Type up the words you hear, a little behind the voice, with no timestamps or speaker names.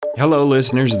Hello,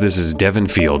 listeners. This is Devin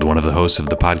Field, one of the hosts of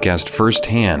the podcast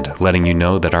Firsthand, letting you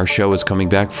know that our show is coming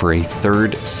back for a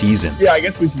third season. Yeah, I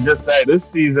guess we should just say this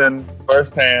season,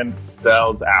 Firsthand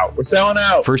sells out. We're selling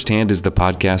out. Firsthand is the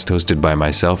podcast hosted by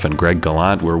myself and Greg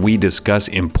Gallant, where we discuss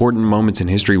important moments in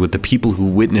history with the people who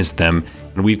witnessed them.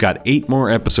 And we've got 8 more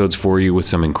episodes for you with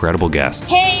some incredible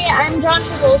guests. Hey, I'm John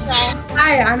Travolta.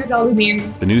 Hi, I'm Adele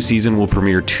Dazeem. The new season will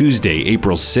premiere Tuesday,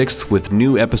 April 6th, with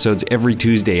new episodes every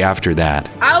Tuesday after that.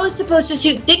 I was supposed to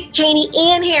shoot Dick Cheney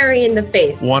and Harry in the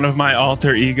face. One of my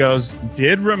alter egos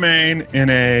did remain in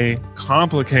a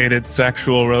complicated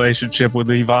sexual relationship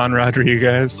with Yvonne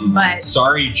Rodriguez. But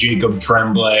Sorry, Jacob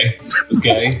Tremblay.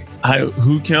 Okay.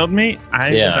 Who killed me?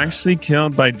 I was actually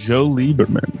killed by Joe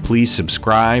Lieberman. Please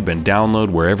subscribe and download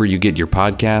wherever you get your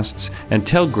podcasts, and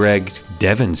tell Greg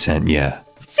Devin sent ya.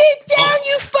 Sit down,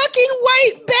 you fucking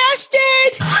white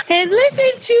bastard, and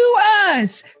listen to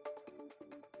us.